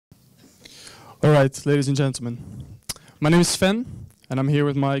All right, ladies and gentlemen. My name is Sven, and I'm here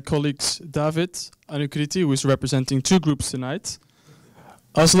with my colleagues David and Ukriti, who is representing two groups tonight.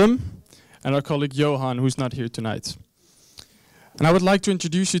 Aslam, and our colleague Johan, who's not here tonight. And I would like to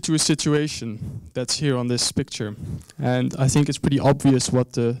introduce you to a situation that's here on this picture. And I think it's pretty obvious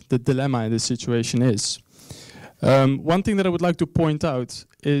what the dilemma in this situation is. One thing that I would like to point out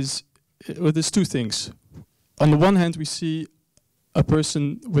is, well, there's two things. On the one hand, we see a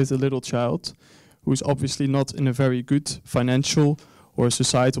person with a little child who's obviously not in a very good financial or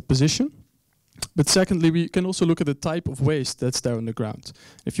societal position. But secondly, we can also look at the type of waste that's there on the ground.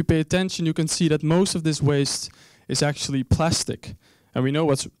 If you pay attention, you can see that most of this waste is actually plastic. And we know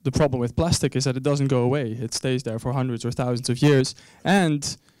what's the problem with plastic is that it doesn't go away. It stays there for hundreds or thousands of years,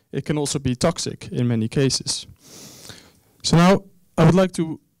 and it can also be toxic in many cases. So now I would like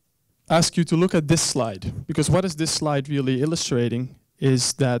to ask you to look at this slide, because what is this slide really illustrating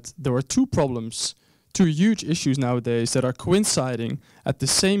is that there are two problems, two huge issues nowadays that are coinciding at the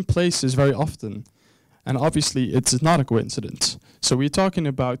same places very often. And obviously it's not a coincidence. So we're talking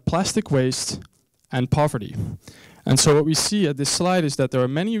about plastic waste and poverty. And so what we see at this slide is that there are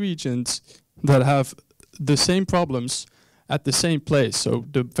many regions that have the same problems at the same place. So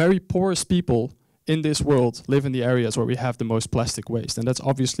the very poorest people in this world live in the areas where we have the most plastic waste. And that's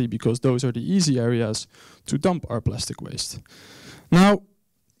obviously because those are the easy areas to dump our plastic waste. Now,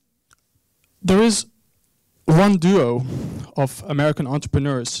 there is one duo of American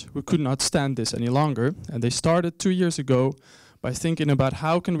entrepreneurs who could not stand this any longer, and they started 2 years ago by thinking about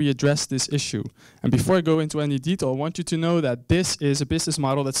how can we address this issue. And before I go into any detail, I want you to know that this is a business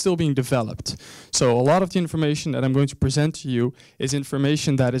model that's still being developed. So a lot of the information that I'm going to present to you is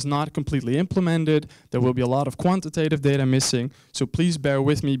information that is not completely implemented. There will be a lot of quantitative data missing. So please bear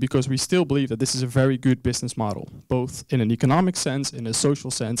with me, because we still believe that this is a very good business model, both in an economic sense, in a social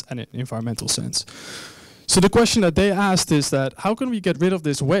sense, and in an environmental sense. So the question that they asked is that how can we get rid of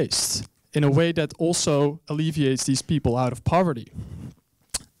this waste in a way that also alleviates these people out of poverty?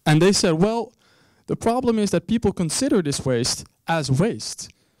 And they said, well, the problem is that people consider this waste as waste.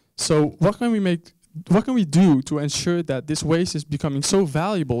 So what can we do to ensure that this waste is becoming so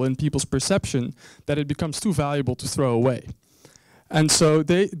valuable in people's perception that it becomes too valuable to throw away? And so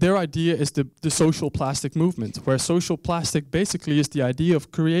their idea is the social plastic movement, where social plastic basically is the idea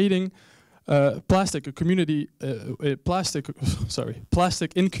of creating plastic in communities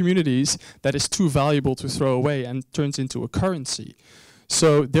that is too valuable to throw away and turns into a currency.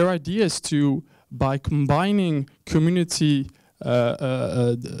 So their idea is to, by combining community,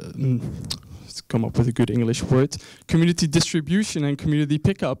 let's come up with a good English word, community distribution and community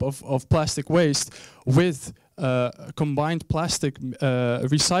pickup of plastic waste with combined plastic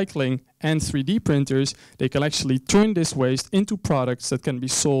recycling and 3D printers, they can actually turn this waste into products that can be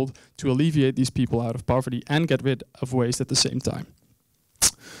sold to alleviate these people out of poverty and get rid of waste at the same time.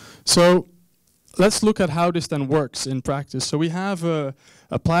 So let's look at how this then works in practice. So we have a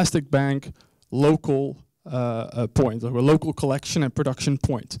plastic bank local point, or a local collection and production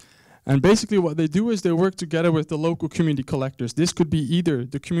point. And basically what they do is they work together with the local community collectors. This could be either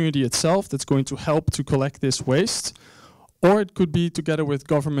the community itself that's going to help to collect this waste, or it could be together with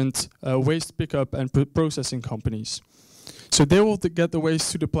government waste pickup and processing companies. So they will get the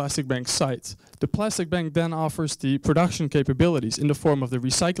waste to the plastic bank site. The plastic bank then offers the production capabilities in the form of the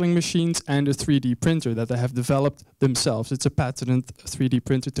recycling machines and the 3D printer that they have developed themselves. It's a patented 3D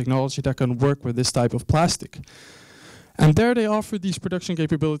printer technology that can work with this type of plastic. And there they offer these production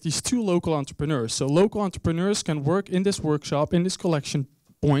capabilities to local entrepreneurs. So local entrepreneurs can work in this workshop, in this collection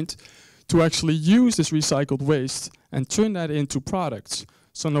point, to actually use this recycled waste and turn that into products.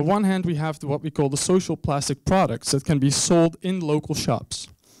 So on the one hand, we have what we call the social plastic products that can be sold in local shops.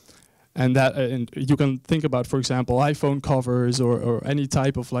 And you can think about, for example, iPhone covers or any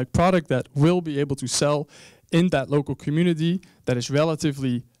type of product that will be able to sell in that local community that is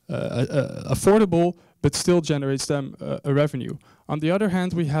relatively affordable, but still generates them a revenue. On the other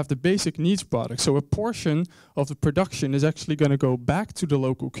hand, we have the basic needs products. So a portion of the production is actually going to go back to the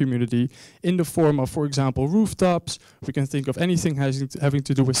local community in the form of, for example, rooftops. We can think of anything having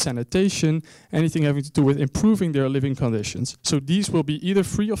to do with sanitation, anything having to do with improving their living conditions. So these will be either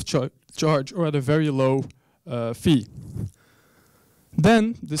free of charge or at a very low fee.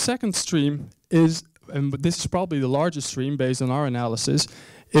 Then the second stream is, and this is probably the largest stream based on our analysis,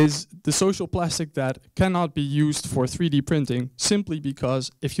 is the social plastic that cannot be used for 3D printing, simply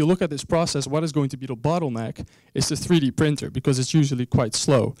because if you look at this process, what is going to be the bottleneck is the 3D printer, because it's usually quite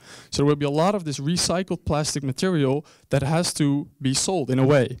slow. So there will be a lot of this recycled plastic material that has to be sold in a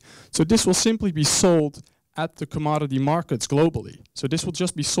way. So this will simply be sold at the commodity markets globally. So this will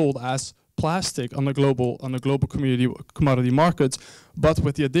just be sold as plastic on the global commodity markets, but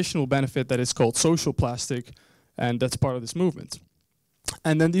with the additional benefit that is called social plastic, and that's part of this movement.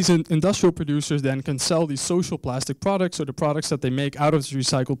 And then these industrial producers then can sell these social plastic products, or the products that they make out of this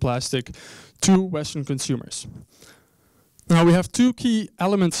recycled plastic, to Western consumers. Now we have two key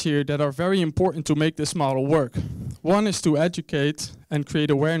elements here that are very important to make this model work. One is to educate and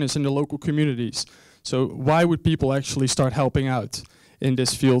create awareness in the local communities. So why would people actually start helping out in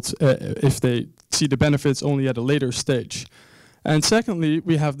this field if they see the benefits only at a later stage? And secondly,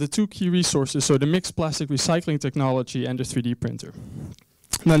 we have the two key resources, so the mixed plastic recycling technology and the 3D printer.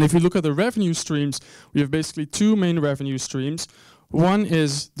 Then if you look at the revenue streams, we have basically two main revenue streams. One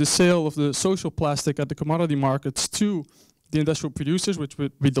is the sale of the social plastic at the commodity markets to the industrial producers, which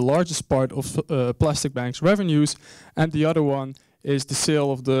would be the largest part of Plastic Bank's revenues, and the other one is the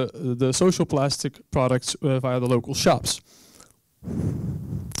sale of the social plastic products via the local shops.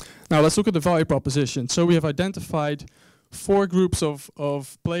 Now let's look at the value proposition. So we have identified 4 groups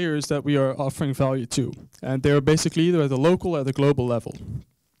of players that we are offering value to, and they're basically either at the local or at the global level.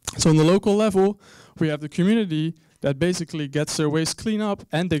 So on the local level, we have the community that basically gets their waste cleaned up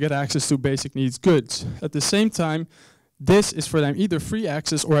and they get access to basic needs goods. At the same time, this is for them either free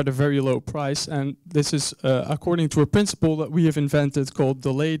access or at a very low price, and this is according to a principle that we have invented called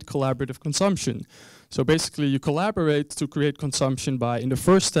delayed collaborative consumption. So basically you collaborate to create consumption by, in the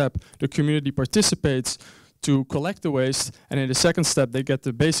first step, the community participates to collect the waste, and in the second step they get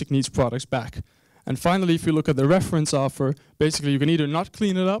the basic needs products back. And finally, if you look at the reference offer, basically you can either not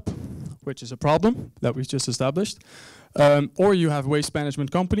clean it up, which is a problem that we've just established, or you have waste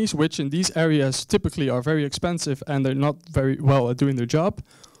management companies, which in these areas typically are very expensive and they're not very well at doing their job,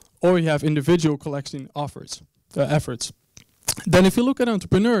 or you have individual collection efforts. Then if you look at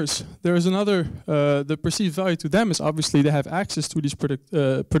entrepreneurs, there is another, the perceived value to them is obviously they have access to these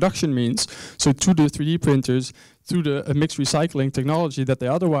production means, so to the 3D printers, through the mixed recycling technology that they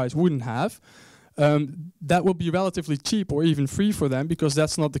otherwise wouldn't have. That will be relatively cheap or even free for them, because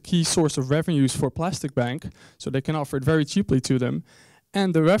that's not the key source of revenues for Plastic Bank, so they can offer it very cheaply to them.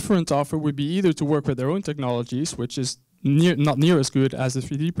 And the reference offer would be either to work with their own technologies, which is not near as good as the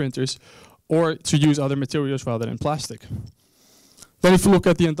 3D printers, or to use other materials rather than plastic. Then if you look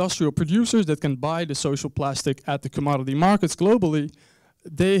at the industrial producers that can buy the social plastic at the commodity markets globally,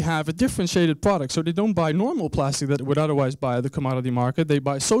 they have a differentiated product. So they don't buy normal plastic that they would otherwise buy at the commodity market. They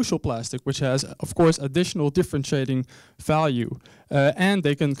buy social plastic, which has, of course, additional differentiating value. And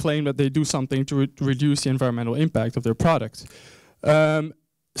they can claim that they do something to reduce the environmental impact of their product.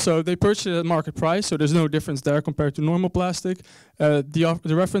 So they purchase it at market price, so there's no difference there compared to normal plastic. The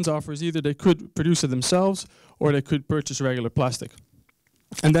reference offer is either they could produce it themselves or they could purchase regular plastic.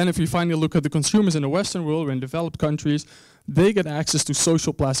 And then if you finally look at the consumers in the Western world or in developed countries, they get access to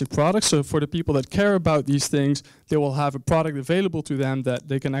social plastic products. So for the people that care about these things, they will have a product available to them that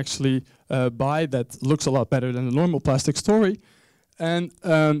they can actually buy that looks a lot better than the normal plastic story. And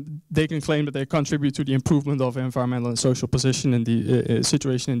they can claim that they contribute to the improvement of environmental and social position in the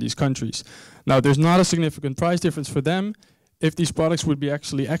situation in these countries. Now, there's not a significant price difference for them. If these products would be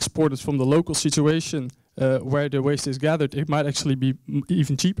actually exported from the local situation where the waste is gathered, it might actually be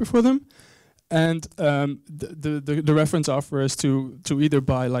even cheaper for them. And the reference offer is to either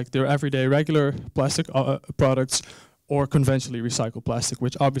buy like their everyday regular plastic products or conventionally recycled plastic,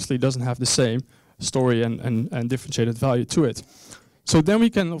 which obviously doesn't have the same story and differentiated value to it. So then we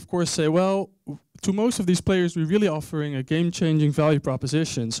can, of course, say, well, to most of these players, we're really offering a game-changing value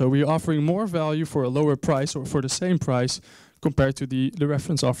proposition. So we're offering more value for a lower price or for the same price compared to the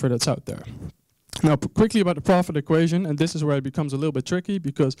reference offer that's out there. Now, quickly about the profit equation, and this is where it becomes a little bit tricky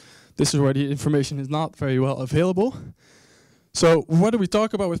because this is where the information is not very well available. So what do we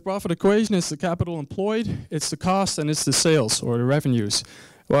talk about with profit equation? It's the capital employed, it's the cost, and it's the sales or the revenues.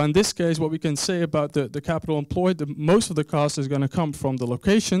 Well, in this case, what we can say about the capital employed, most of the cost is going to come from the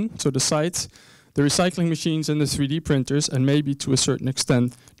location, so the site, the recycling machines and the 3D printers, and maybe to a certain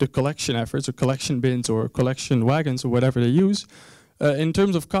extent the collection efforts or collection bins or collection wagons or whatever they use. In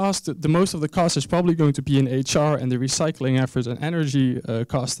terms of cost, the most of the cost is probably going to be in HR and the recycling efforts and energy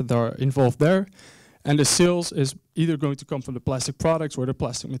costs that are involved there. And the sales is either going to come from the plastic products or the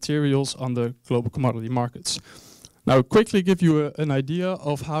plastic materials on the global commodity markets. Now, I'll quickly give you an idea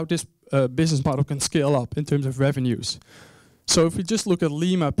of how this business model can scale up in terms of revenues. So if we just look at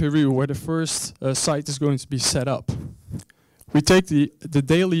Lima, Peru, where the first site is going to be set up, we take the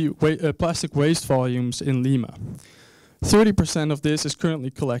daily plastic waste volumes in Lima. 30% of this is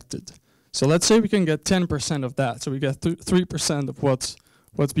currently collected. So let's say we can get 10% of that, so we get 3% of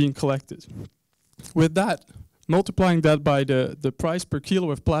what's being collected. With that, multiplying that by the price per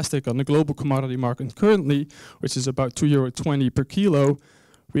kilo of plastic on the global commodity market currently, which is about €2.20 per kilo,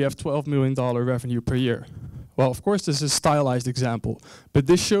 we have $12 million revenue per year. Well, of course, this is a stylized example, but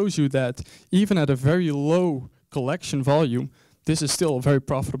this shows you that even at a very low collection volume, this is still a very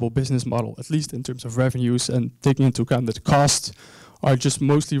profitable business model, at least in terms of revenues, and taking into account that the costs are just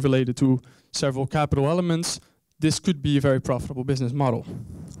mostly related to several capital elements. This could be a very profitable business model.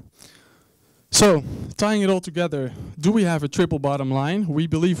 So, tying it all together, do we have a triple bottom line? We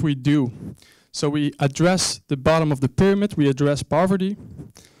believe we do. So we address the bottom of the pyramid, we address poverty,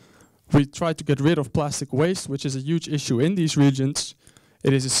 we try to get rid of plastic waste, which is a huge issue in these regions.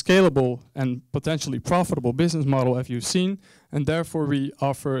 It is a scalable and potentially profitable business model, as you've seen, and therefore we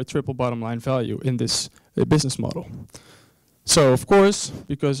offer a triple bottom line value in this business model. So, of course,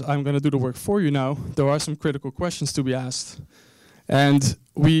 because I'm going to do the work for you now, there are some critical questions to be asked. And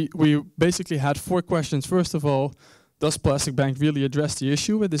we basically had 4 questions. First of all, does Plastic Bank really address the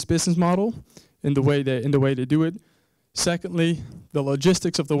issue with this business model in the way they do it? Secondly, the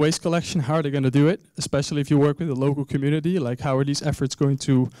logistics of the waste collection, how are they going to do it? Especially if you work with the local community, like how are these efforts going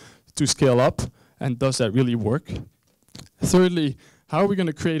to scale up, and does that really work? Thirdly, how are we going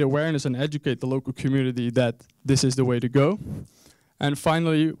to create awareness and educate the local community that this is the way to go? And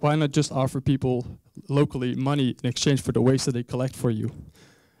finally, why not just offer people locally money in exchange for the waste that they collect for you?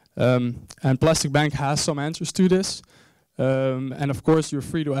 And Plastic Bank has some answers to this. And of course, you're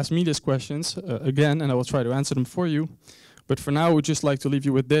free to ask me these questions again, and I will try to answer them for you. But for now, I would just like to leave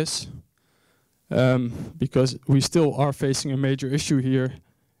you with this, because we still are facing a major issue here.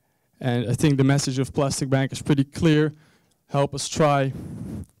 And I think the message of Plastic Bank is pretty clear. Help us try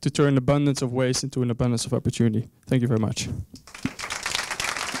to turn abundance of waste into an abundance of opportunity. Thank you very much.